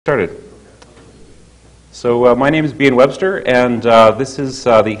Started. So my name is Behan Webster, and this is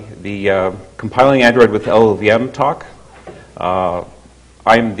the Compiling Android with LLVM talk.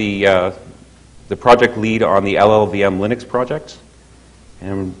 I'm the project lead on the LLVMLinux project,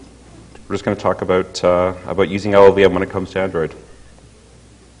 and we're just going to talk about using LLVM when it comes to Android.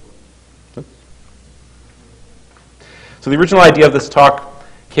 So the original idea of this talk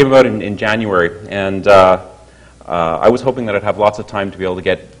came about in January, and I was hoping that I'd have lots of time to be able to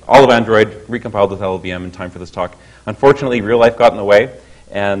get all of Android recompiled with LLVM in time for this talk. Unfortunately, real life got in the way,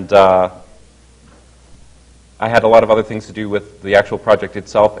 and I had a lot of other things to do with the actual project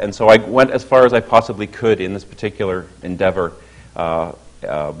itself, and so I went as far as I possibly could in this particular endeavor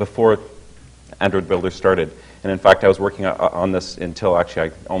before Android Builder started. And in fact, I was working on this until actually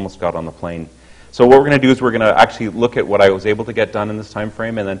I almost got on the plane. So what we're going to do is we're going to actually look at what I was able to get done in this time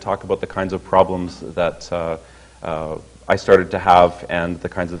frame, and then talk about the kinds of problems that I started to have and the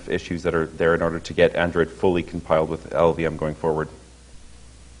kinds of issues that are there in order to get Android fully compiled with LLVM going forward.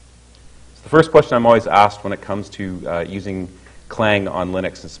 So the first question I'm always asked when it comes to using Clang on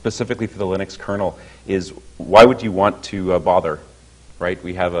Linux, and specifically for the Linux kernel, is why would you want to bother? Right?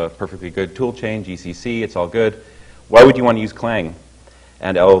 We have a perfectly good tool chain, GCC, it's all good. Why would you want to use Clang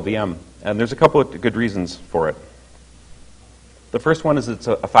and LLVM? And there's a couple of good reasons for it. The first one is it's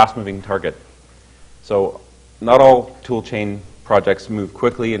a fast-moving target. So not all toolchain projects move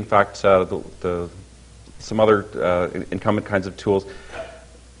quickly. In fact, some other incumbent kinds of tools,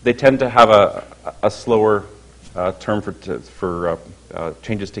 they tend to have a slower term for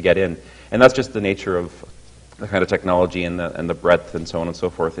changes to get in. And that's just the nature of the kind of technology and the breadth and so on and so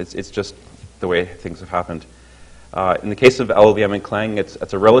forth. It's just the way things have happened. In the case of LLVM and Clang,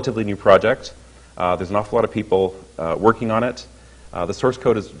 it's a relatively new project. There's an awful lot of people working on it. The source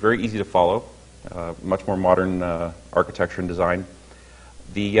code is very easy to follow. Much more modern architecture and design.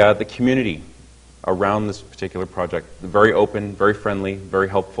 The community around this particular project, very open, very friendly, very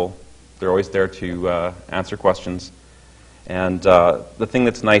helpful. They're always there to answer questions. And the thing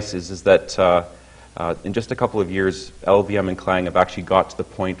that's nice is that in just a couple of years, LLVM and Clang have actually got to the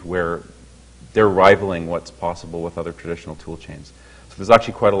point where they're rivaling what's possible with other traditional tool chains. So there's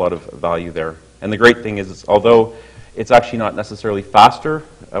actually quite a lot of value there. And the great thing is, although it's actually not necessarily faster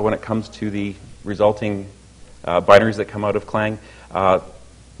when it comes to the resulting binaries that come out of Clang,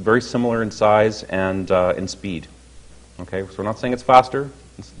 very similar in size and in speed. Okay, so we're not saying it's faster.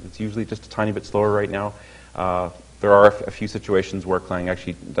 It's usually just a tiny bit slower right now. There are a few situations where Clang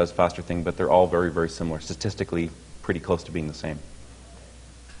actually does faster thing, but they're all very, very similar, statistically pretty close to being the same.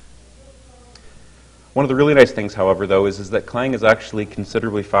 One of the really nice things, however, though, is that Clang is actually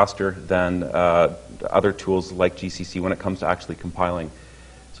considerably faster than other tools like GCC when it comes to actually compiling.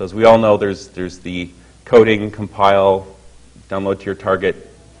 So as we all know, there's the coding, compile, download to your target,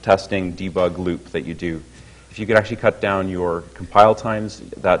 testing, debug loop that you do. If you could actually cut down your compile times,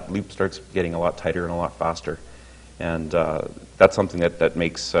 that loop starts getting a lot tighter and a lot faster. And that's something that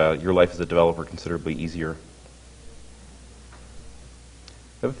makes your life as a developer considerably easier.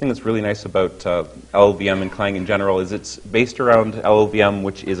 The other thing that's really nice about LLVM and Clang in general is it's based around LLVM,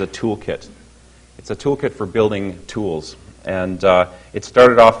 which is a toolkit. It's a toolkit for building tools. And it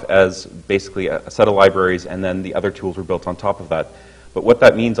started off as basically a set of libraries, and then the other tools were built on top of that. But what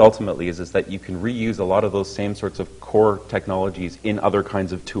that means ultimately is that you can reuse a lot of those same sorts of core technologies in other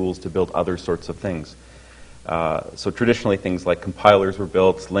kinds of tools to build other sorts of things. So traditionally things like compilers were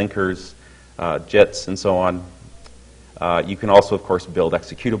built, linkers, JITs, and so on. You can also, of course, build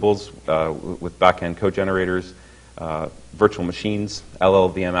executables with back-end code generators, virtual machines.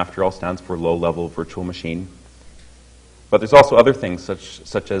 LLVM, after all, stands for low-level virtual machine. But there's also other things,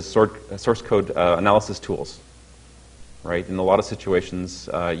 such as source code analysis tools. Right? In a lot of situations,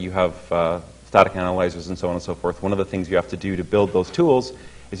 you have static analyzers and so on and so forth. One of the things you have to do to build those tools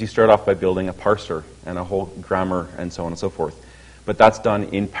is you start off by building a parser and a whole grammar and so on and so forth. But that's done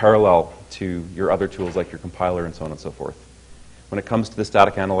in parallel to your other tools like your compiler and so on and so forth. When it comes to the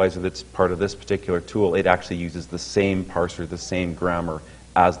static analyzer that's part of this particular tool, it actually uses the same parser, the same grammar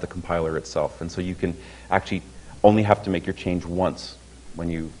as the compiler itself. And so you can actually only have to make your change once when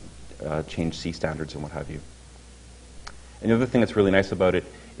you change C standards and what have you. And the other thing that's really nice about it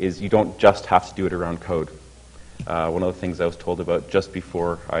is you don't just have to do it around code. One of the things I was told about just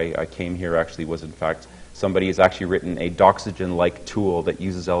before I came here actually was, in fact, somebody has actually written a Doxygen-like tool that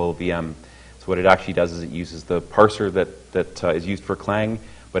uses LLVM. So what it actually does is it uses the parser that is used for Clang,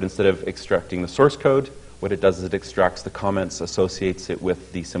 but instead of extracting the source code, what it does is it extracts the comments, associates it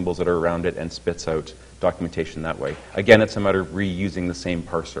with the symbols that are around it, and spits out documentation that way. Again, it's a matter of reusing the same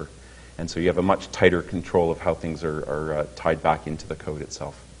parser. And so you have a much tighter control of how things are tied back into the code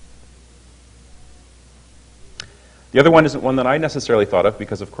itself. The other one isn't one that I necessarily thought of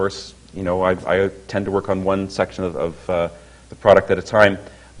because, of course, you know, I tend to work on one section of the product at a time.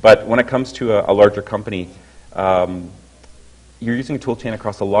 But when it comes to a larger company, you're using a toolchain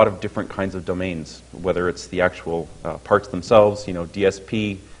across a lot of different kinds of domains, whether it's the actual parts themselves, you know,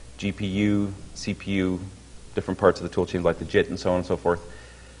 DSP, GPU, CPU, different parts of the toolchain like the JIT and so on and so forth.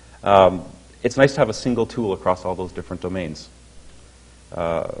 It's nice to have a single tool across all those different domains.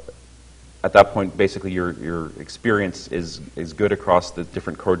 At that point, basically, your experience is good across the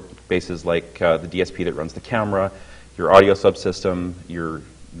different code bases like the DSP that runs the camera, your audio subsystem, your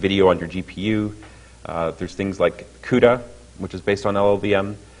video on your GPU. There's things like CUDA, which is based on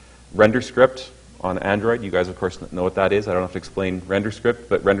LLVM, Renderscript on Android. You guys, of course, know what that is. I don't have to explain Renderscript,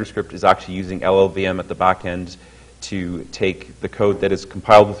 but Renderscript is actually using LLVM at the back end to take the code that is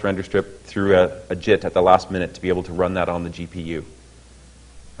compiled with Renderscript through a JIT at the last minute to be able to run that on the GPU.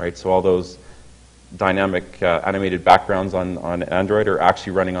 Right, so all those dynamic animated backgrounds on Android are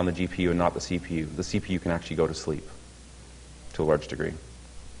actually running on the GPU and not the CPU. The CPU can actually go to sleep to a large degree.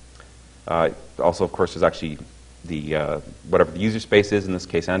 Also, of course, there's actually the whatever the user space is, in this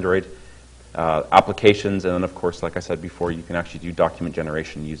case Android, applications, and then, of course, like I said before, you can actually do document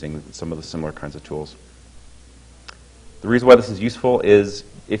generation using some of the similar kinds of tools. The reason why this is useful is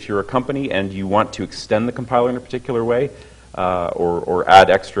if you're a company and you want to extend the compiler in a particular way, or add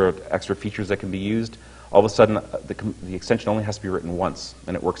extra features that can be used, all of a sudden the extension only has to be written once,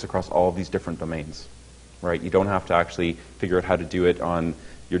 and it works across all of these different domains. Right? You don't have to actually figure out how to do it on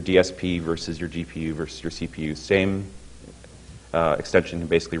your DSP versus your GPU versus your CPU. Same extension can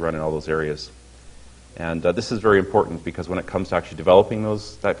basically run in all those areas. And this is very important because when it comes to actually developing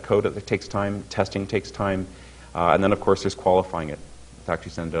that code, it takes time, testing takes time, and then of course there's qualifying it to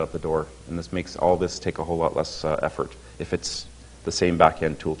actually send it out the door. And this makes all this take a whole lot less effort if it's the same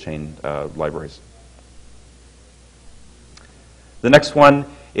back-end toolchain libraries. The next one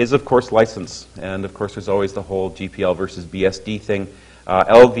is, of course, license. And, of course, there's always the whole GPL versus BSD thing.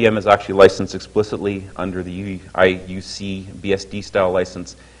 LLVM is actually licensed explicitly under the IUC BSD style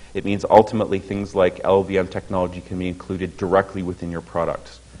license. It means ultimately things like LLVM technology can be included directly within your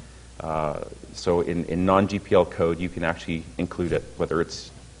product. So in non-GPL code, you can actually include it, whether it's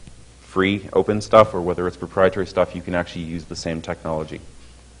free, open stuff, or whether it's proprietary stuff, you can actually use the same technology.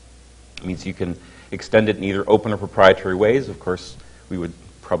 It means you can extend it in either open or proprietary ways. Of course, we would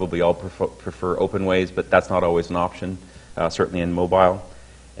probably all prefer open ways, but that's not always an option, certainly in mobile.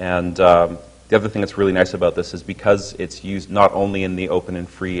 And the other thing that's really nice about this is because it's used not only in the open and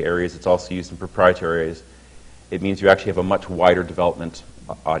free areas, it's also used in proprietary areas. It means you actually have a much wider development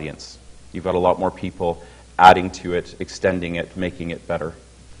audience. You've got a lot more people adding to it, extending it, making it better.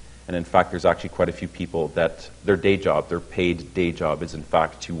 And in fact, there's actually quite a few people that their day job, their paid day job, is in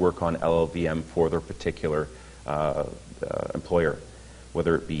fact to work on LLVM for their particular employer,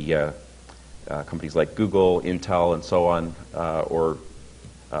 whether it be companies like Google, Intel, and so on, or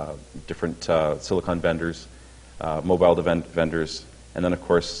different silicon vendors, mobile vendors, and then of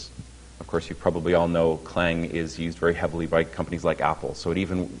course, you probably all know Clang is used very heavily by companies like Apple. So it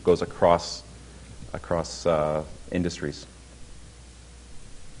even goes across industries.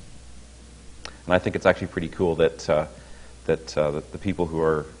 And I think it's actually pretty cool that the people who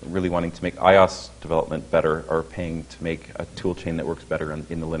are really wanting to make iOS development better are paying to make a tool chain that works better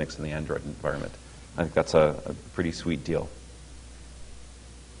in the Linux and the Android environment. I think that's a pretty sweet deal.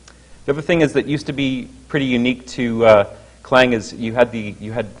 The other thing is that used to be pretty unique to Clang is you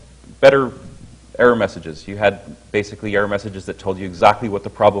had better error messages. You had basically error messages that told you exactly what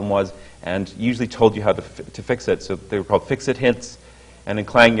the problem was and usually told you how to fix it. So they were called fix-it hints. And in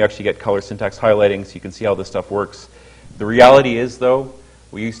Clang, you actually get color syntax highlighting, so you can see how this stuff works. The reality is, though,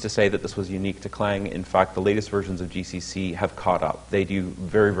 we used to say that this was unique to Clang. In fact, the latest versions of GCC have caught up. They do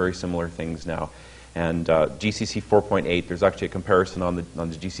very, very similar things now. And GCC 4.8, there's actually a comparison on the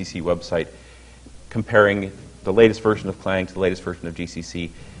GCC website comparing the latest version of Clang to the latest version of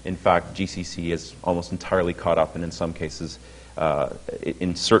GCC. In fact, GCC is almost entirely caught up, and in some cases,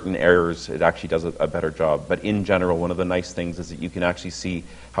 in certain areas, it actually does a better job. But in general, one of the nice things is that you can actually see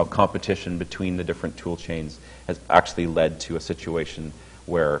how competition between the different tool chains has actually led to a situation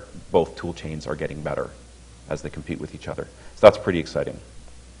where both tool chains are getting better as they compete with each other. So that's pretty exciting.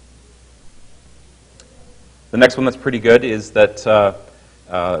 The next one that's pretty good is that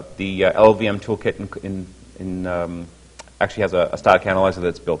the LLVM toolkit actually has a static analyzer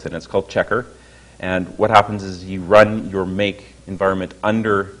that's built in. It's called Checker. And what happens is you run your make environment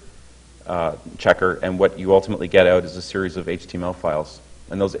under Checker, and what you ultimately get out is a series of HTML files.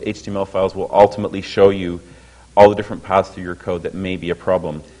 And those HTML files will ultimately show you all the different paths through your code that may be a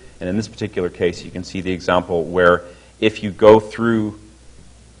problem. And in this particular case, you can see the example where if you go through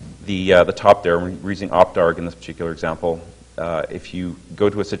the top there, we're using opt-arg in this particular example, if you go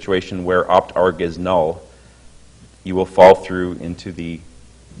to a situation where opt-arg is null, you will fall through into the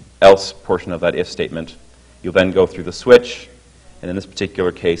else portion of that if statement. You'll then go through the switch, and in this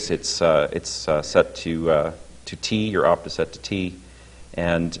particular case, it's set to T. Your opt is set to T,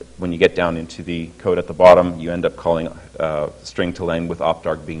 and when you get down into the code at the bottom, you end up calling string to len with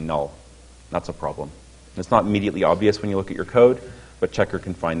opt-arg being null. That's a problem. It's not immediately obvious when you look at your code, but Checker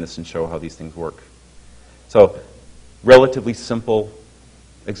can find this and show how these things work. So, relatively simple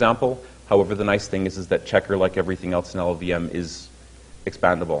example. However, the nice thing is that Checker, like everything else in LLVM, is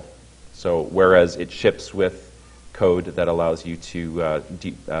expandable. So, whereas it ships with code that allows you to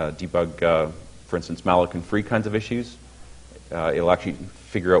debug, for instance, malloc and free kinds of issues, it'll actually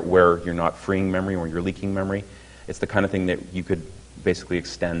figure out where you're not freeing memory or you're leaking memory. It's the kind of thing that you could basically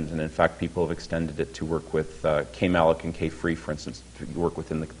extend, and in fact, people have extended it to work with kmalloc and kfree, for instance, to work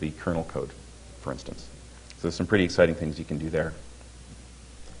within the kernel code, for instance. So there's some pretty exciting things you can do there.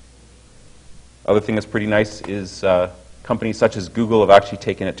 Other thing that's pretty nice is companies such as Google have actually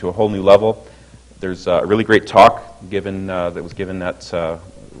taken it to a whole new level. There's a really great talk given that was given at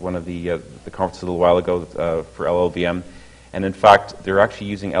one of the conferences a little while ago for LLVM, and in fact, they're actually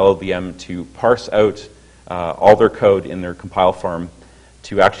using LLVM to parse out all their code in their compile farm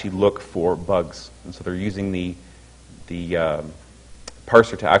to actually look for bugs. And so they're using the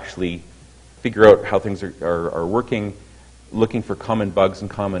parser to actually figure out how things are working, looking for common bugs and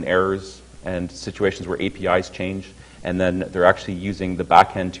common errors and situations where APIs change, and then they're actually using the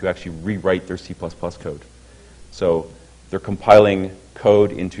backend to actually rewrite their C++ code. So they're compiling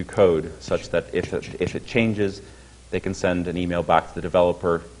code into code such that if it changes, they can send an email back to the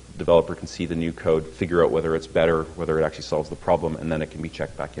developer. The developer can see the new code, figure out whether it's better, whether it actually solves the problem, and then it can be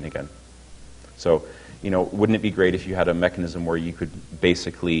checked back in again. So, wouldn't it be great if you had a mechanism where you could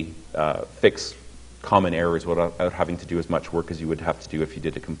basically fix common errors without having to do as much work as you would have to do if you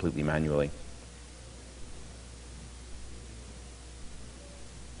did it completely manually?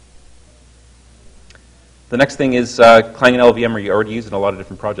 The next thing is Clang and LLVM are already used in a lot of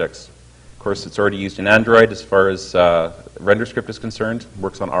different projects. Of course, it's already used in Android as far as Renderscript is concerned.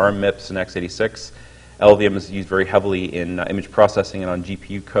 Works on ARM, MIPS, and x86. LLVM is used very heavily in image processing and on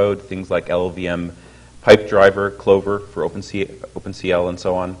GPU code, things like LLVM pipe driver, Clover for OpenCL, and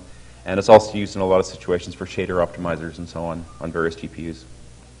so on. And it's also used in a lot of situations for shader optimizers and so on various GPUs.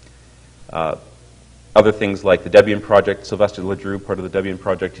 Other things like the Debian project, Sylvester Ledru, part of the Debian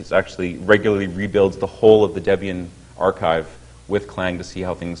project, is actually regularly rebuilds the whole of the Debian archive with Clang to see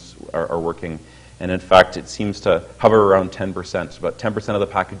how things are working. And in fact, it seems to hover around 10%. About 10% of the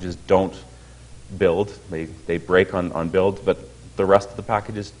packages don't build. They break on build, but the rest of the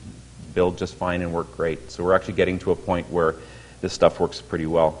packages build just fine and work great. So we're actually getting to a point where this stuff works pretty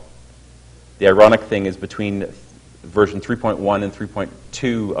well. The ironic thing is between version 3.1 and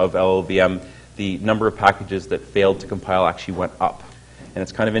 3.2 of LLVM, the number of packages that failed to compile actually went up. And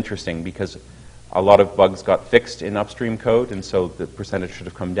it's kind of interesting because a lot of bugs got fixed in upstream code, and so the percentage should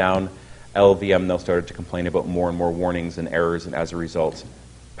have come down. LLVM now started to complain about more and more warnings and errors, and as a result,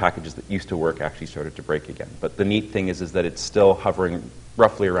 packages that used to work actually started to break again. But the neat thing is that it's still hovering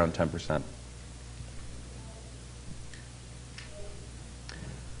roughly around 10%.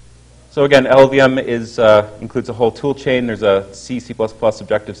 So again, LLVM includes a whole tool chain. There's a C, C++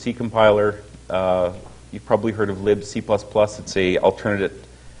 Objective-C compiler. You've probably heard of libc++. It's a alternate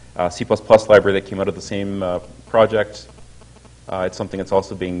C++ library that came out of the same project. It's something that's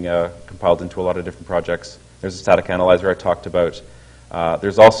also being compiled into a lot of different projects. There's a static analyzer I talked about.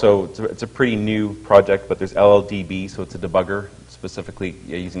 There's also, it's a pretty new project, but there's LLDB, so it's a debugger, specifically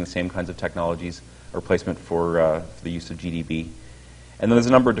using the same kinds of technologies, a replacement for the use of GDB. And then there's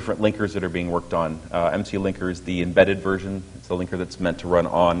a number of different linkers that are being worked on. MC Linker is the embedded version. It's the linker that's meant to run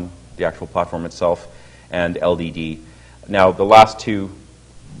on the actual platform itself, and LDD. Now, the last two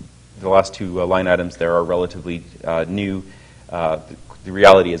line items there are relatively new. The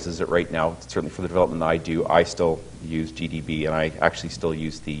reality is that right now, certainly for the development that I do, I still use GDB, and I actually still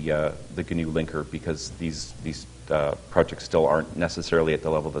use the GNU linker because these projects still aren't necessarily at the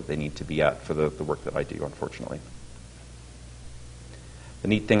level that they need to be at for the work that I do, unfortunately. The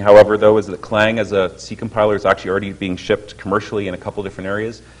neat thing, however, though, is that Clang as a C compiler is actually already being shipped commercially in a couple different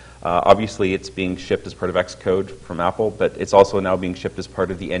areas. Obviously, it's being shipped as part of Xcode from Apple, but it's also now being shipped as part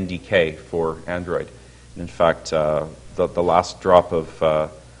of the NDK for Android. And in fact, the last drop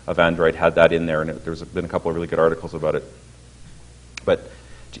of Android had that in there, and there's been a couple of really good articles about it. But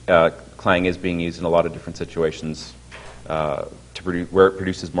Clang is being used in a lot of different situations to produce, where it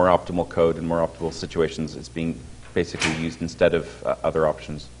produces more optimal code and more optimal situations. It's being basically used instead of other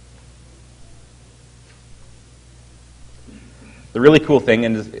options. The really cool thing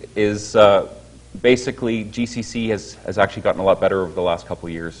is basically GCC has actually gotten a lot better over the last couple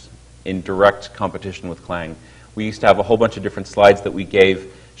of years in direct competition with Clang. We used to have a whole bunch of different slides that we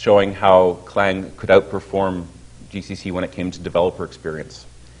gave showing how Clang could outperform GCC when it came to developer experience.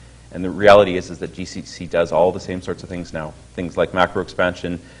 And the reality is that GCC does all the same sorts of things now. Things like macro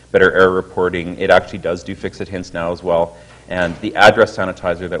expansion, better error reporting. It actually does do fix-it hints now as well. And the address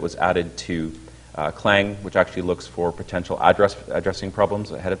sanitizer that was added to Clang, which actually looks for potential addressing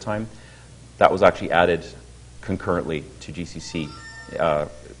problems ahead of time, that was actually added concurrently to GCC.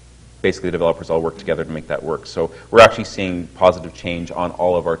 Basically, developers all work together to make that work. So we're actually seeing positive change on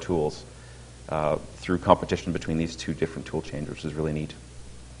all of our tools through competition between these two different tool chains, which is really neat.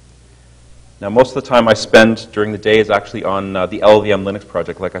 Now, most of the time I spend during the day is actually on the LLVMLinux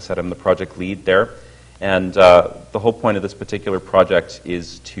project. Like I said, I'm the project lead there. And the whole point of this particular project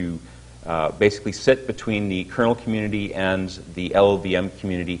is to basically sit between the kernel community and the LLVM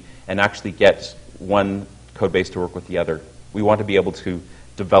community and actually get one code base to work with the other. We want to be able to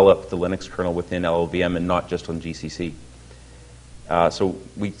develop the Linux kernel within LLVM and not just on GCC. So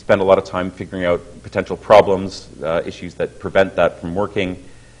we spend a lot of time figuring out potential problems, issues that prevent that from working,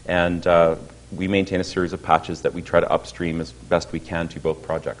 and we maintain a series of patches that we try to upstream as best we can to both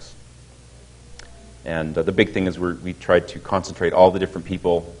projects. And the big thing is we tried to concentrate all the different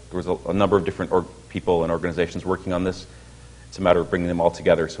people. There was a number of different people and organizations working on this. It's a matter of bringing them all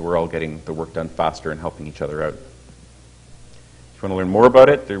together so we're all getting the work done faster and helping each other out. If you want to learn more about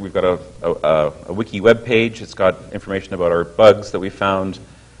it, we've got a wiki web page. It's got information about our bugs that we found,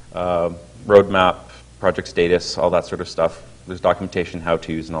 roadmap, project status, all that sort of stuff. There's documentation,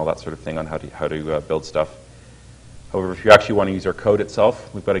 how-tos, and all that sort of thing on how to build stuff. However, if you actually want to use our code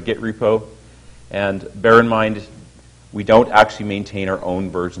itself, we've got a Git repo. And bear in mind, we don't actually maintain our own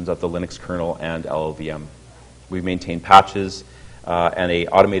versions of the Linux kernel and LLVM. We maintain patches and an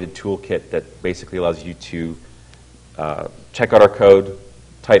automated toolkit that basically allows you to check out our code,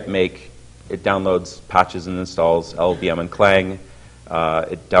 type make, it downloads patches and installs LLVM and Clang.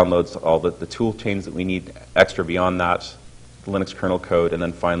 It downloads all the tool chains that we need extra beyond that, the Linux kernel code, and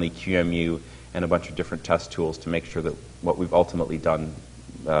then finally QEMU and a bunch of different test tools to make sure that what we've ultimately done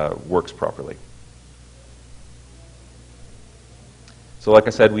works properly. So like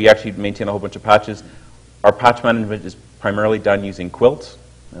I said, we actually maintain a whole bunch of patches. Our patch management is primarily done using Quilt,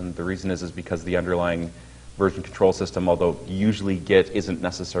 and the reason is because the underlying version control system, although usually Git isn't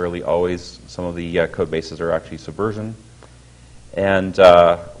necessarily always, some of the code bases are actually Subversion. And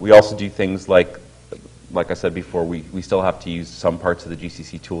we also do things like I said before, we still have to use some parts of the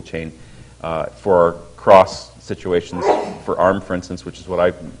GCC toolchain for our cross situations. For ARM, for instance, which is what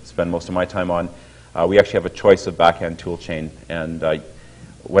I spend most of my time on, we actually have a choice of backend toolchain. And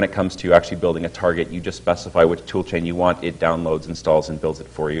when it comes to actually building a target, you just specify which toolchain you want. It downloads, installs, and builds it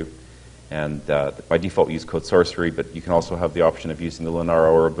for you. And by default, we use Code Sorcery, but you can also have the option of using the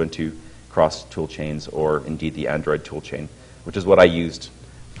Linaro or Ubuntu cross toolchains, or indeed the Android toolchain, which is what I used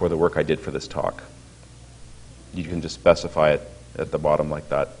for the work I did for this talk. You can just specify it at the bottom like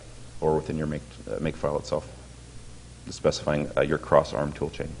that, or within your make file itself, just specifying your cross-ARM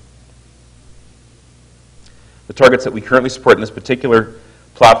toolchain. The targets that we currently support in this particular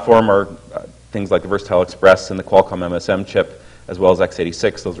platform are things like the Versatile Express and the Qualcomm MSM chip, as well as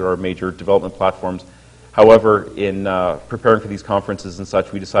x86. Those are our major development platforms. However, in preparing for these conferences and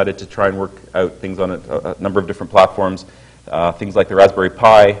such, we decided to try and work out things on a number of different platforms, things like the Raspberry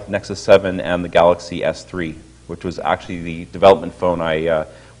Pi, Nexus 7, and the Galaxy S3, which was actually the development phone I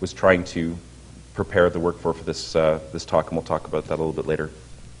was trying to prepare the work for this talk, and we'll talk about that a little bit later.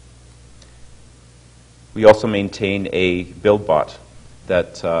 We also maintain a build bot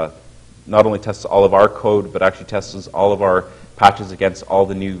that not only tests all of our code, but actually tests all of our patches against all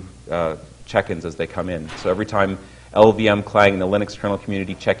the new check-ins as they come in. So every time LLVM, Clang, and the Linux kernel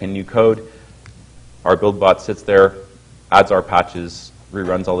community check in new code, our build bot sits there, adds our patches,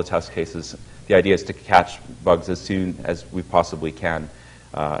 reruns all the test cases. The idea is to catch bugs as soon as we possibly can.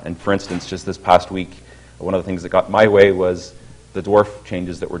 And for instance, just this past week, one of the things that got my way was the dwarf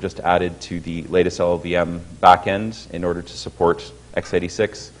changes that were just added to the latest LLVM backend in order to support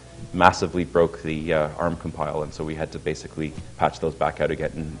x86 massively broke the ARM compile, and so we had to basically patch those back out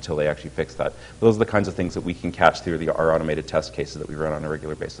again until they actually fixed that. But those are the kinds of things that we can catch through our automated test cases that we run on a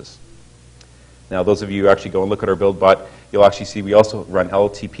regular basis. Now, those of you who actually go and look at our build bot, you'll actually see we also run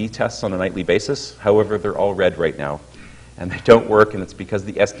LTP tests on a nightly basis. However, they're all red right now, and they don't work, and it's because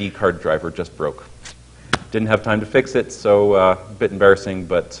the SD card driver just broke. Didn't have time to fix it, so a bit embarrassing,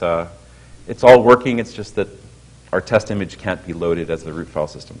 but it's all working. It's just that our test image can't be loaded as the root file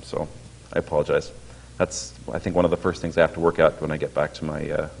system, so I apologize. That's, I think, one of the first things I have to work out when I get back to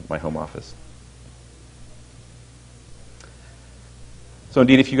my, my home office. So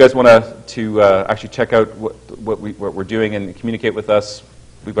indeed, if you guys want to actually check out what we're doing and communicate with us,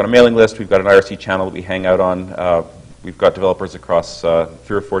 we've got a mailing list, we've got an IRC channel that we hang out on. We've got developers across 3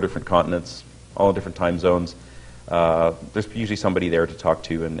 or 4 different continents, all in different time zones. There's usually somebody there to talk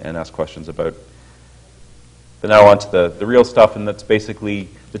to and ask questions about. But now on to the real stuff, and that's basically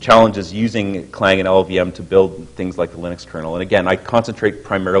the challenges using Clang and LLVM to build things like the Linux kernel. And again, I concentrate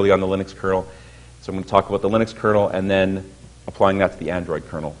primarily on the Linux kernel, so I'm going to talk about the Linux kernel and then applying that to the Android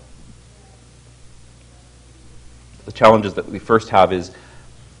kernel. The challenges that we first have is,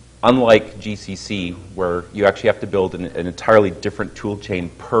 unlike GCC, where you actually have to build an entirely different tool chain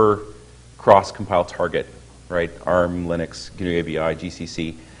per cross-compile target, right? ARM, Linux, GNU ABI,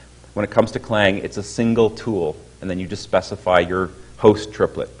 GCC. When it comes to Clang, it's a single tool, and then you just specify your host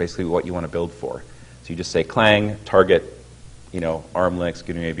triplet, basically what you want to build for. So you just say Clang, target, ARM, Linux,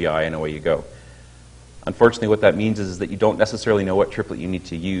 GNU ABI, and away you go. Unfortunately, what that means is that you don't necessarily know what triplet you need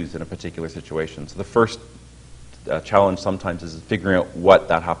to use in a particular situation. So the first challenge sometimes is figuring out what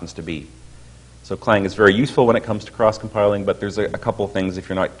that happens to be. So Clang is very useful when it comes to cross-compiling, but there's a couple of things, if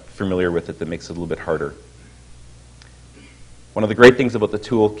you're not familiar with it, that makes it a little bit harder. One of the great things about the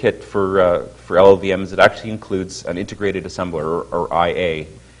toolkit for LLVM is it actually includes an integrated assembler, or IA.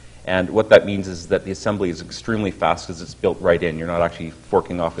 And what that means is that the assembly is extremely fast because it's built right in. You're not actually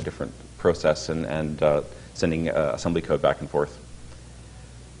forking off a different process and sending assembly code back and forth.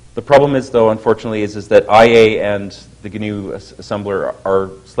 The problem is, though, unfortunately, is that IA and the GNU assembler are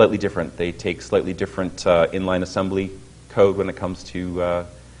slightly different. They take slightly different inline assembly code when it comes to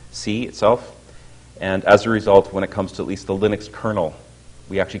C itself. And as a result, when it comes to at least the Linux kernel,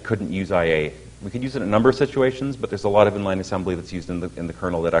 we actually couldn't use IA. We could use it in a number of situations, but there's a lot of inline assembly that's used in the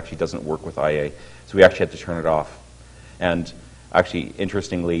kernel that actually doesn't work with IA. So we actually had to turn it off. And actually,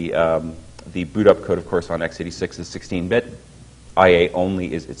 interestingly, the boot up code, of course, on x86 is 16-bit. IA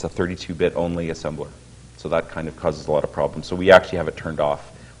only it's a 32-bit only assembler. So that kind of causes a lot of problems. So we actually have it turned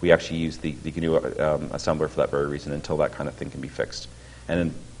off. We actually use the GNU assembler for that very reason until that kind of thing can be fixed.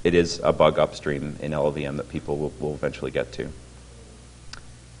 And it is a bug upstream in LLVM that people will eventually get to.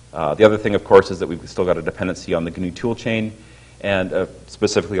 The other thing, of course, is that we've still got a dependency on the GNU toolchain, and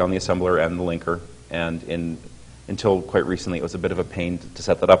specifically on the assembler and the linker. And until quite recently, it was a bit of a pain to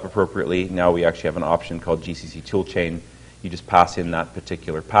set that up appropriately. Now we actually have an option called GCC toolchain. You just pass in that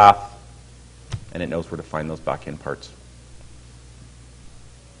particular path, and it knows where to find those back-end parts.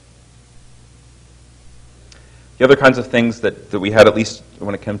 The other kinds of things that we had, at least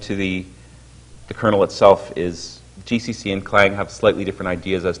when it came to the kernel itself, is GCC and Clang have slightly different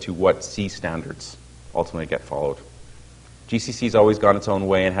ideas as to what C standards ultimately get followed. GCC's always gone its own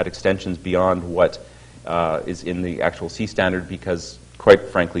way and had extensions beyond what is in the actual C standard because, quite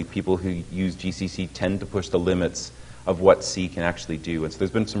frankly, people who use GCC tend to push the limits of what C can actually do. And so there's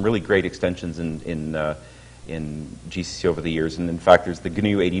been some really great extensions in GCC over the years. And in fact, there's the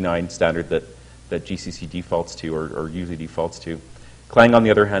GNU 89 standard that GCC defaults to, or usually defaults to. Clang, on the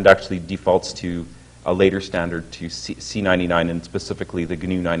other hand, actually defaults to a later standard, to C99, and specifically the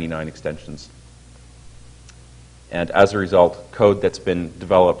GNU 99 extensions. And as a result, code that's been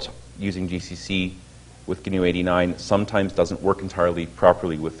developed using GCC with GNU 89 sometimes doesn't work entirely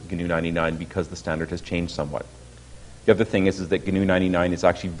properly with GNU 99 because the standard has changed somewhat. The other thing is that GNU 99 is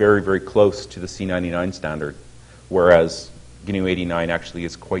actually very, very close to the C99 standard, whereas GNU 89 actually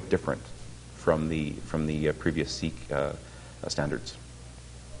is quite different from the previous C standards.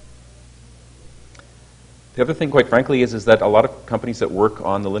 The other thing, quite frankly, is that a lot of companies that work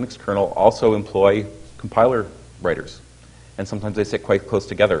on the Linux kernel also employ compiler writers, and sometimes they sit quite close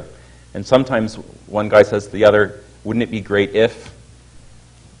together. And sometimes one guy says to the other, "Wouldn't it be great if?"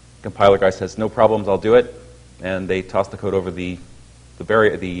 Compiler guy says, "No problems, I'll do it," and they toss the code over the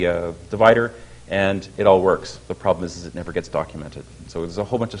divider, and it all works. The problem is it never gets documented. So there's a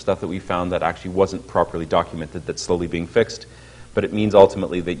whole bunch of stuff that we found that actually wasn't properly documented that's slowly being fixed, but it means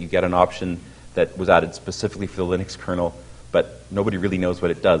ultimately that you get an option that was added specifically for the Linux kernel, but nobody really knows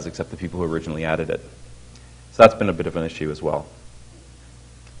what it does except the people who originally added it. So that's been a bit of an issue as well.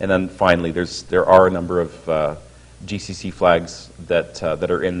 And then finally, there are a number of GCC flags that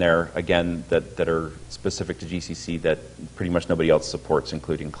are in there, again, that are specific to GCC that pretty much nobody else supports,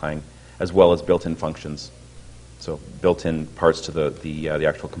 including Clang, as well as built-in functions. So built-in parts to the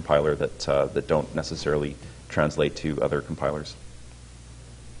actual compiler that don't necessarily translate to other compilers.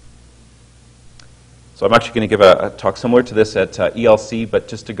 So I'm actually going to give a talk similar to this at ELC, but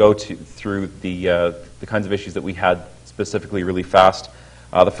just to go through the kinds of issues that we had specifically really fast.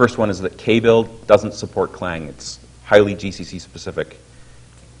 The first one is that kbuild doesn't support Clang. It's highly GCC specific.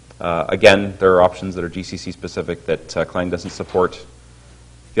 Again, there are options that are GCC specific that Clang doesn't support.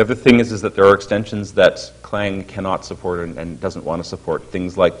 The other thing is that there are extensions that Clang cannot support and doesn't want to support.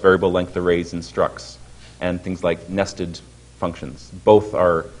 Things like variable length arrays and structs, and things like nested functions. Both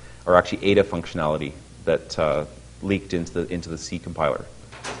are actually Ada functionality that leaked into the C compiler.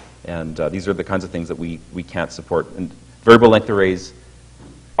 And these are the kinds of things that we can't support. And variable length arrays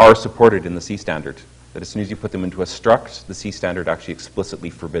are supported in the C standard. That as soon as you put them into a struct, the C standard actually explicitly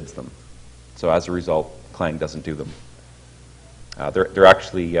forbids them. So as a result, Clang doesn't do them. They're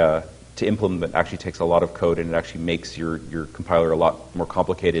actually, to implement them, actually takes a lot of code, and it actually makes your compiler a lot more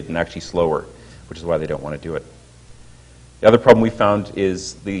complicated and actually slower, which is why they don't want to do it. The other problem we found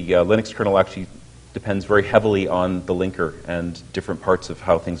is the Linux kernel actually depends very heavily on the linker and different parts of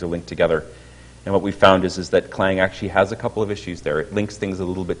how things are linked together. And what we found is that Clang actually has a couple of issues there. It links things a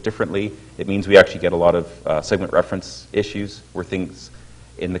little bit differently. It means we actually get a lot of segment reference issues where things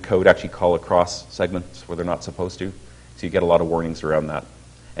in the code actually call across segments where they're not supposed to. So you get a lot of warnings around that.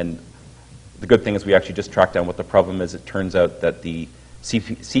 And the good thing is we actually just tracked down what the problem is. It turns out that the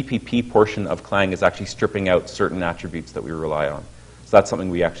CPP portion of Clang is actually stripping out certain attributes that we rely on. So that's something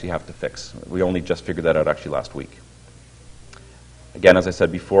we actually have to fix. We only just figured that out actually last week. Again, as I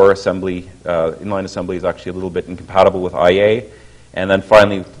said before, inline assembly is actually a little bit incompatible with IA. And then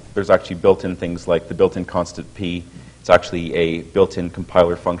finally, there's actually built-in things like the built-in constant P. It's actually a built-in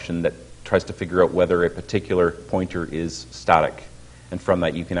compiler function that tries to figure out whether a particular pointer is static. And from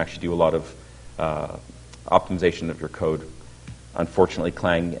that, you can actually do a lot of optimization of your code. Unfortunately,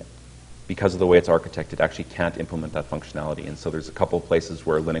 Clang, because of the way it's architected, actually can't implement that functionality. And so there's a couple of places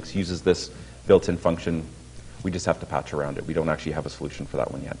where Linux uses this built-in function. We just have to patch around it. We don't actually have a solution for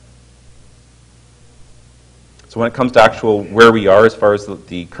that one yet. So when it comes to actual where we are as far as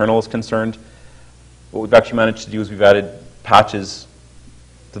the kernel is concerned, what we've actually managed to do is we've added patches.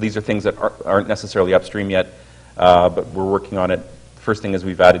 So these are things that aren't necessarily upstream yet, but we're working on it. The first thing is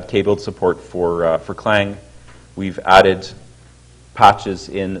we've added kbuild support for Clang. We've added patches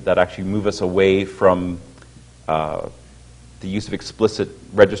in that actually move us away from the use of explicit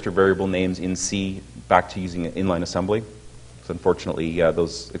register variable names in C back to using inline assembly. So unfortunately,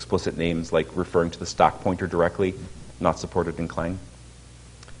 those explicit names, like referring to the stack pointer directly, not supported in Clang.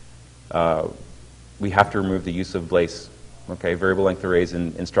 We have to remove the use of Blaze. Okay, variable length arrays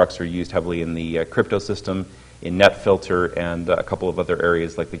and structs are used heavily in the crypto system, in NetFilter, and a couple of other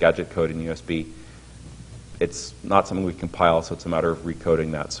areas like the gadget code in USB. It's not something we compile, so it's a matter of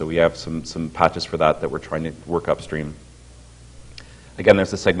recoding that. So we have some patches for that we're trying to work upstream. Again,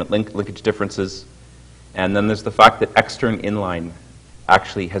 there's the segment linkage differences. And then there's the fact that extern inline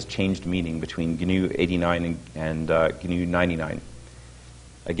actually has changed meaning between GNU 89 and GNU 99.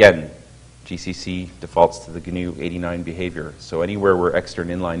 Again, GCC defaults to the GNU 89 behavior. So anywhere where extern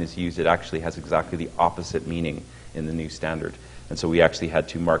inline is used, it actually has exactly the opposite meaning in the new standard. And so we actually had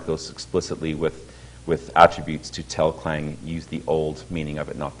to mark those explicitly with attributes to tell Clang use the old meaning of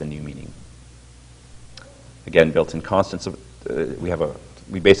it, not the new meaning. Again, built-in constants.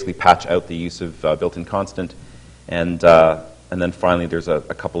 We basically patch out the use of built-in constant, and then finally there's a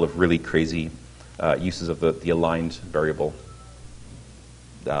couple of really crazy uses of the aligned variable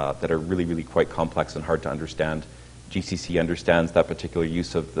that are really, really quite complex and hard to understand. GCC understands that particular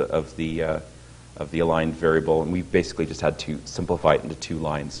use of the aligned variable, and we basically just had to simplify it into 2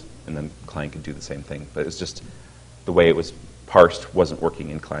 lines, and then Clang could do the same thing. But it's just the way it was parsed wasn't working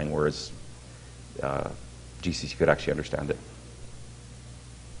in Clang, whereas GCC could actually understand it.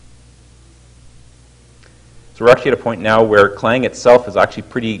 So we're actually at a point now where Clang itself is actually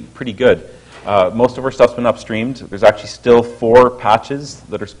pretty good. Most of our stuff's been upstreamed. There's actually still 4 patches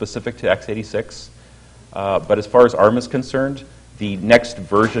that are specific to x86. But as far as ARM is concerned, the next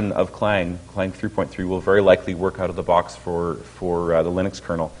version of Clang 3.3, will very likely work out of the box for the Linux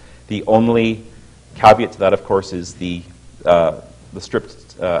kernel. The only caveat to that, of course, is the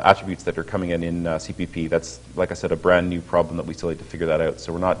stripped attributes that are coming in CPP. That's, like I said, a brand new problem that we still need to figure that out.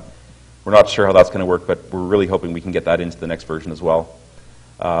 So we're not sure how that's going to work, but we're really hoping we can get that into the next version as well.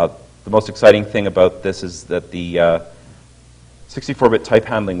 The most exciting thing about this is that the 64-bit type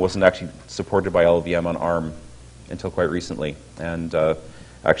handling wasn't actually supported by LLVM on ARM until quite recently. And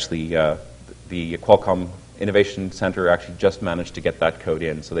actually, the Qualcomm Innovation Center actually just managed to get that code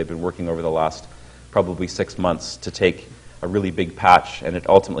in. So they've been working over the last probably 6 months to take a really big patch, and it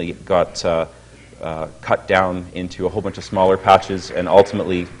ultimately got cut down into a whole bunch of smaller patches, and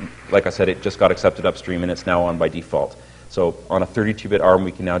ultimately, like I said, it just got accepted upstream, and it's now on by default. So on a 32-bit ARM,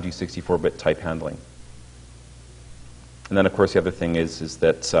 we can now do 64-bit type handling. And then, of course, the other thing is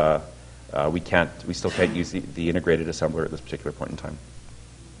that we still can't use the integrated assembler at this particular point in time.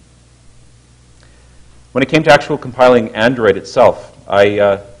 When it came to actual compiling Android itself,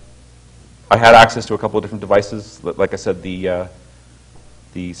 I had access to a couple of different devices. Like I said, the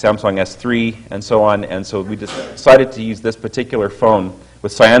Samsung S3 and so on, and so we decided to use this particular phone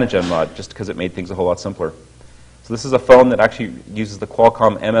with CyanogenMod just because it made things a whole lot simpler. So this is a phone that actually uses the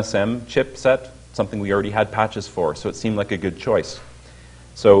Qualcomm MSM chipset, something we already had patches for, so it seemed like a good choice.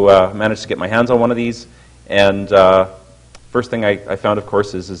 So I managed to get my hands on one of these, and first thing I found, of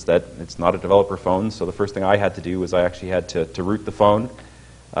course, is that it's not a developer phone, so the first thing I had to do was I actually had to root the phone.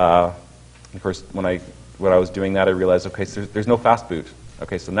 Of course, when I was doing that, I realized, okay, so there's no fast boot.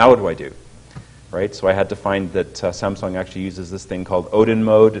 Okay, so now what do I do? Right, so I had to find that Samsung actually uses this thing called Odin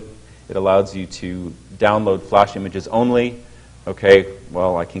mode. It allows you to download flash images only. Okay,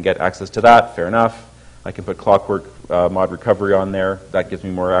 well, I can get access to that, fair enough. I can put Clockwork mod recovery on there. That gives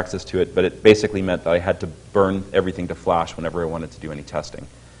me more access to it, but it basically meant that I had to burn everything to flash whenever I wanted to do any testing.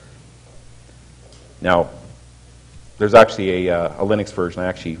 Now, there's actually a Linux version. I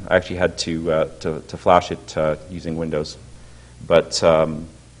actually had to flash it using Windows, but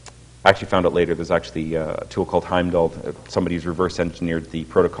I actually found out later there's actually a tool called Heimdall. Somebody's reverse engineered the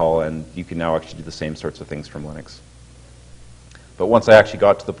protocol, and you can now actually do the same sorts of things from Linux. But once I actually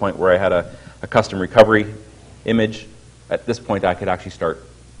got to the point where I had a custom recovery image, at this point I could actually start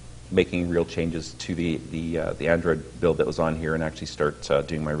making real changes to the Android build that was on here and actually start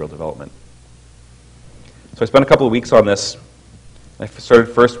doing my real development. So I spent a couple of weeks on this. I started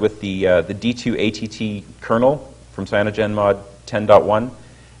first with the D2 ATT kernel from CyanogenMod 10.1,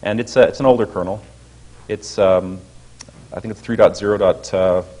 and it's an older kernel. It's I think it's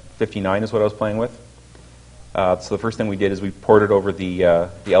 3.0.59 is what I was playing with. So the first thing we did is we ported over the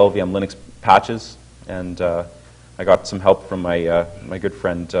LLVMLinux patches, and I got some help from my good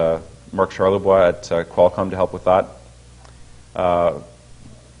friend Marc Charlebois at Qualcomm to help with that.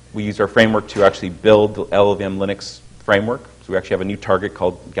 We used our framework to actually build the LLVMLinux framework. So we actually have a new target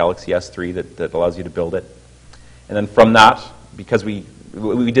called Galaxy S3 that allows you to build it. And then from that, because we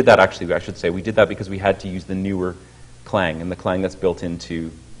did that actually, I should say, we did that because we had to use the newer Clang, and the Clang that's built into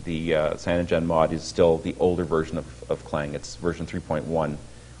the CyanogenMod is still the older version of Clang. It's version 3.1,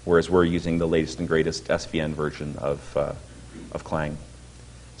 whereas we're using the latest and greatest SVN version of Clang.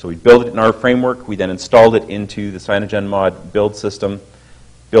 So we built it in our framework. We then installed it into the CyanogenMod build system,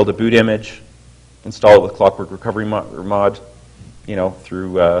 build a boot image, install it with Clockwork Recovery mod, you know,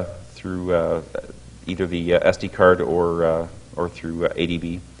 through either the SD card or through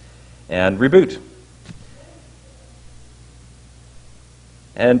ADB, and reboot.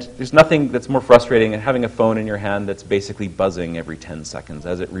 And there's nothing that's more frustrating than having a phone in your hand that's basically buzzing every 10 seconds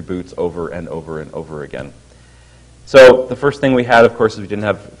as it reboots over and over and over again. So the first thing we had, of course, is we didn't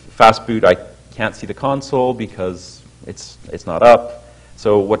have fast boot. I can't see the console because it's not up.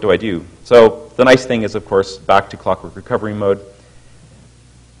 So what do I do? So the nice thing is, of course, back to Clockwork Recovery mode.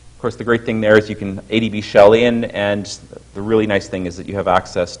 Of course, the great thing there is you can ADB shell in, and the really nice thing is that you have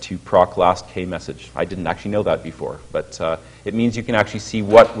access to proc last K message. I didn't actually know that before, but it means you can actually see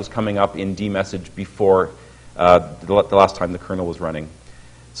what was coming up in dmessage before the last time the kernel was running.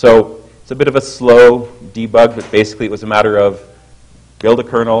 So it's a bit of a slow debug, but basically it was a matter of build a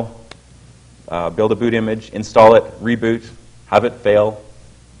kernel, build a boot image, install it, reboot, have it fail,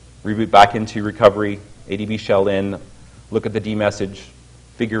 reboot back into recovery, ADB shell in, look at the dmessage,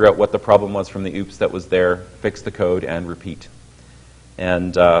 figure out what the problem was from the oops that was there, fix the code, and repeat.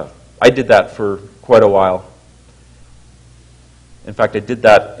 And I did that for quite a while. In fact, I did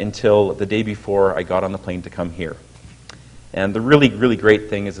that until the day before I got on the plane to come here. And the really, really great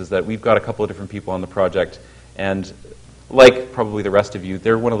thing is that we've got a couple of different people on the project, and like probably the rest of you,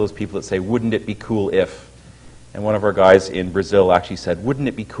 they're one of those people that say, wouldn't it be cool if? And one of our guys in Brazil actually said, wouldn't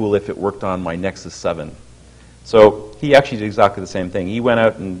it be cool if it worked on my Nexus 7? So he actually did exactly the same thing. He went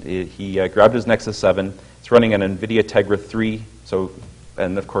out and he grabbed his Nexus 7. It's running an NVIDIA Tegra 3, so,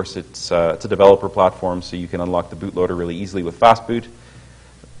 and of course it's a developer platform, so you can unlock the bootloader really easily with fast boot.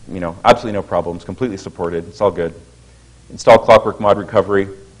 You know, absolutely no problems, completely supported, it's all good. Install Clockwork Mod Recovery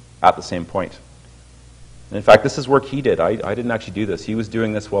at the same point. And in fact, this is work he did. I didn't actually do this. He was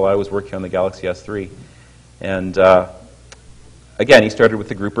doing this while I was working on the Galaxy S3. And again, he started with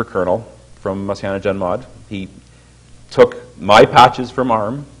the grouper kernel from CyanogenMod. He took my patches from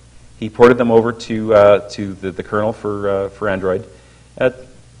ARM. He ported them over to the kernel for Android.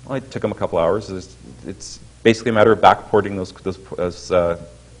 On Well, it took them a couple hours. It's basically a matter of backporting those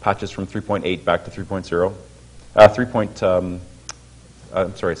patches from 3.8 back to 3.0. I'm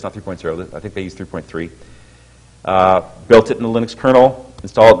sorry, it's not 3.0. I think they use 3.3. Built it in the Linux kernel,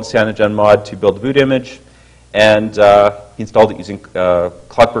 installed it in CyanogenMod to build the boot image, and he installed it using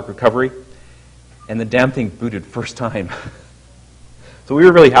Clockwork Recovery, and the damn thing booted first time. So we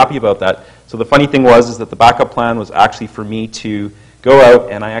were really happy about that. So the funny thing was is that the backup plan was actually for me to go out,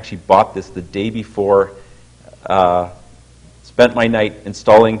 and I actually bought this the day before, spent my night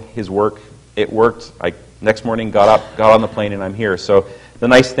installing his work. It worked. I next morning got up, got on the plane, and I'm here. So the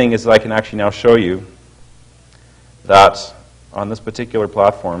nice thing is that I can actually now show you that on this particular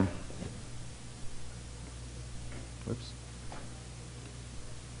platform, whoops,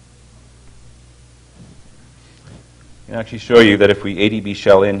 I can actually show you that if we ADB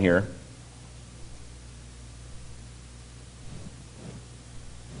shell in here,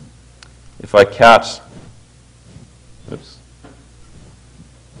 if I cat, oops,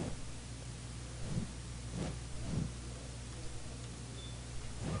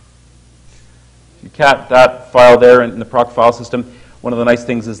 if you cat that file there in the proc file system, one of the nice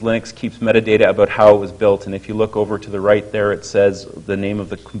things is Linux keeps metadata about how it was built, and if you look over to the right there, it says the name of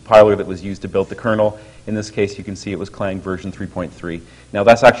the compiler that was used to build the kernel. In this case, you can see it was Clang version 3.3. Now,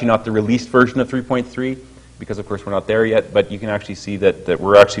 that's actually not the released version of 3.3, because of course we're not there yet, but you can actually see that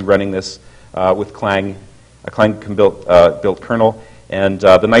we're actually running this with Clang, a Clang built kernel. And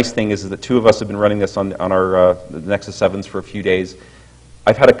the nice thing is that two of us have been running this on our Nexus 7s for a few days.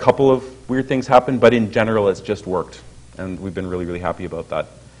 I've had a couple of weird things happen, but in general it's just worked. And we've been really, really happy about that.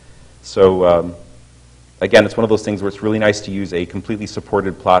 So again, it's one of those things where it's really nice to use a completely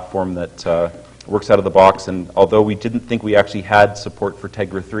supported platform that works out of the box. And although we didn't think we actually had support for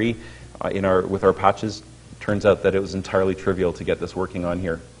Tegra 3 with our patches, it turns out that it was entirely trivial to get this working on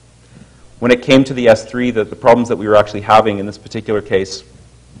here. When it came to the S3, the problems that we were actually having in this particular case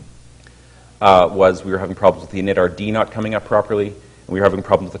was we were having problems with the initRD not coming up properly, and we were having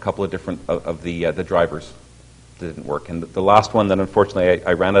problems with a couple of different of the drivers that didn't work. And the last one that unfortunately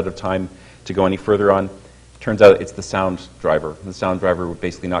I ran out of time to go any further on, turns out it's the sound driver. The sound driver was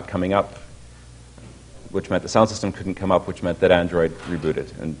basically not coming up, which meant the sound system couldn't come up, which meant that Android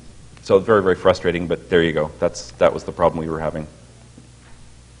rebooted. And so very, very frustrating, but there you go. That was the problem we were having.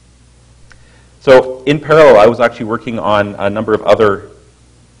 So in parallel, I was actually working on a number of other,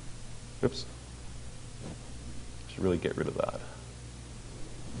 oops, should really get rid of that.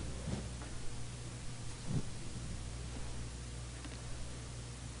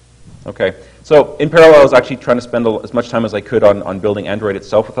 Okay, so in parallel, I was actually trying to spend as much time as I could on building Android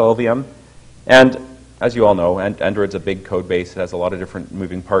itself with LLVM. And as you all know, Android's a big code base. It has a lot of different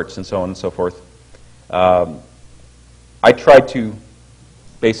moving parts and so on and so forth. I tried to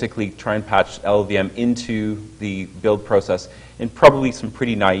basically try and patch LLVM into the build process in probably some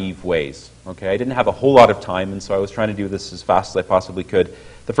pretty naive ways. Okay, I didn't have a whole lot of time, and so I was trying to do this as fast as I possibly could.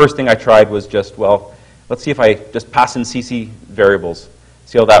 The first thing I tried was just, well, let's see if I just pass in CC variables,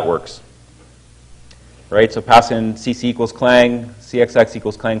 see how that works. Right, so pass in CC equals Clang, CXX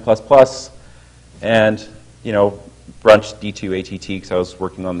equals Clang++, and, you know, brunch D2 ATT, because I was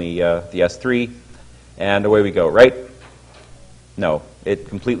working on the S3, and away we go, right? No, it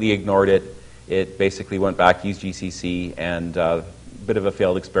completely ignored it. It basically went back, used GCC, and a bit of a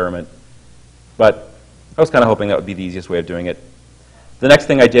failed experiment. But I was kind of hoping that would be the easiest way of doing it. The next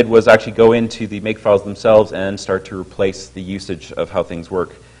thing I did was actually go into the makefiles themselves and start to replace the usage of how things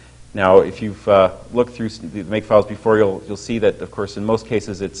work. Now, if you've looked through the makefiles before, you'll see that, of course, in most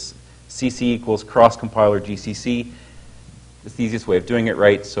cases, it's CC equals cross-compiler GCC. It's the easiest way of doing it,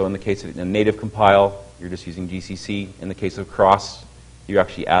 right? So in the case of a native compile, you're just using GCC. In the case of cross, you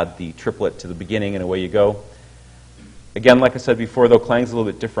actually add the triplet to the beginning, and away you go. Again, like I said before, though, Clang's a little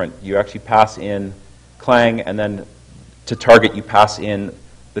bit different. You actually pass in Clang, and then to target, you pass in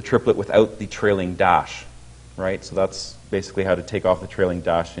the triplet without the trailing dash, right? So that's basically how to take off the trailing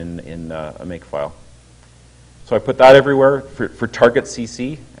dash in a makefile. So I put that everywhere for target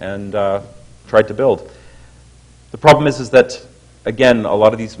CC and tried to build. The problem is that, again, a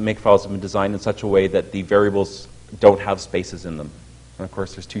lot of these makefiles have been designed in such a way that the variables don't have spaces in them. And of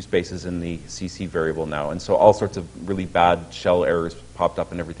course, there's 2 spaces in the CC variable now. And so all sorts of really bad shell errors popped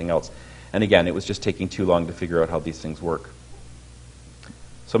up and everything else. And again, it was just taking too long to figure out how these things work.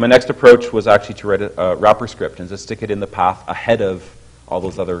 So my next approach was actually to write a wrapper script and just stick it in the path ahead of all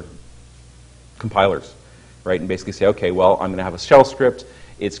those other compilers, right? And basically say, okay, well, I'm going to have a shell script.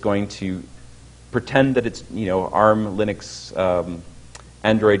 It's going to pretend that it's, you know, ARM, Linux,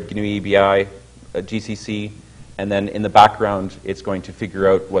 Android, GNU EBI, GCC, And then in the background, it's going to figure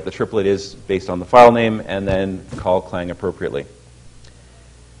out what the triplet is based on the file name and then call Clang appropriately.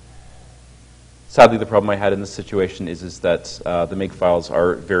 Sadly, the problem I had in this situation is that the make files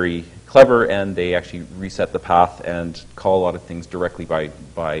are very clever, and they actually reset the path and call a lot of things directly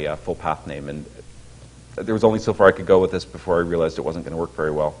by full path name. And there was only so far I could go with this before I realized it wasn't going to work very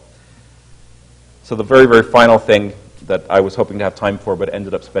well. So the very, very final thing that I was hoping to have time for but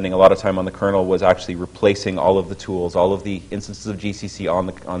ended up spending a lot of time on the kernel was actually replacing all of the tools, all of the instances of GCC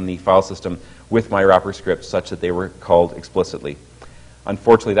on the file system with my wrapper scripts such that they were called explicitly.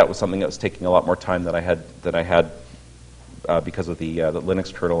 Unfortunately, that was something that was taking a lot more time than I had because of the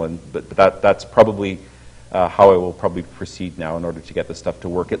Linux kernel, but that's probably how I will probably proceed now in order to get this stuff to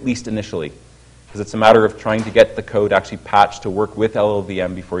work, at least initially. Because it's a matter of trying to get the code actually patched to work with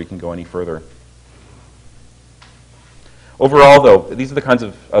LLVM before you can go any further. Overall, though, these are the kinds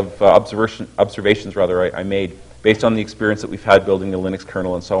of observations I made based on the experience that we've had building the Linux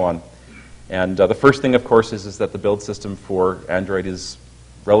kernel and so on. And the first thing, of course, is that the build system for Android is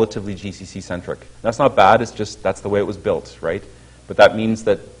relatively GCC-centric. That's not bad, it's just that's the way it was built, right? But that means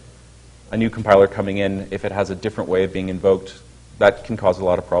that a new compiler coming in, if it has a different way of being invoked, that can cause a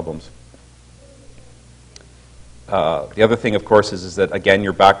lot of problems. The other thing, of course, is that, again,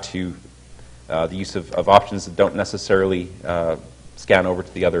 you're back to the use of options that don't necessarily scan over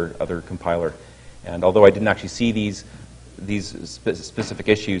to the other compiler. And although I didn't actually see these specific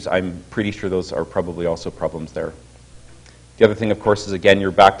issues, I'm pretty sure those are probably also problems there. The other thing, of course, is, again,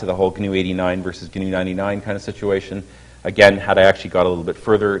 you're back to the whole GNU 89 versus GNU 99 kind of situation. Again, had I actually got a little bit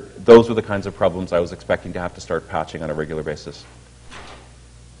further, those were the kinds of problems I was expecting to have to start patching on a regular basis.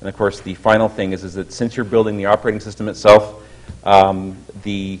 And, of course, the final thing is that since you're building the operating system itself,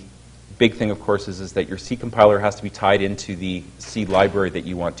 the big thing, of course, is that your C compiler has to be tied into the C library that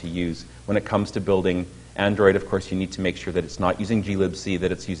you want to use. When it comes to building Android, of course, you need to make sure that it's not using glibc,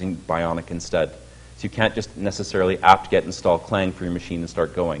 that it's using Bionic instead. So you can't just necessarily apt-get install Clang for your machine and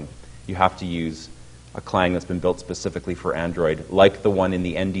start going. You have to use a Clang that's been built specifically for Android, like the one in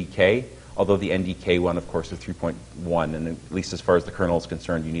the NDK, although the NDK one, of course, is 3.1, and at least as far as the kernel is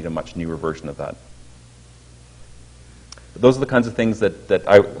concerned, you need a much newer version of that. But those are the kinds of things that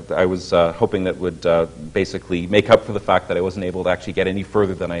I was hoping that would basically make up for the fact that I wasn't able to actually get any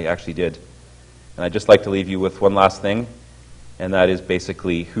further than I actually did. And I'd just like to leave you with one last thing, and that is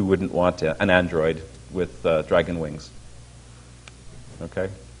basically who wouldn't want an Android with dragon wings. Okay?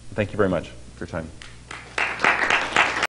 Thank you very much for your time.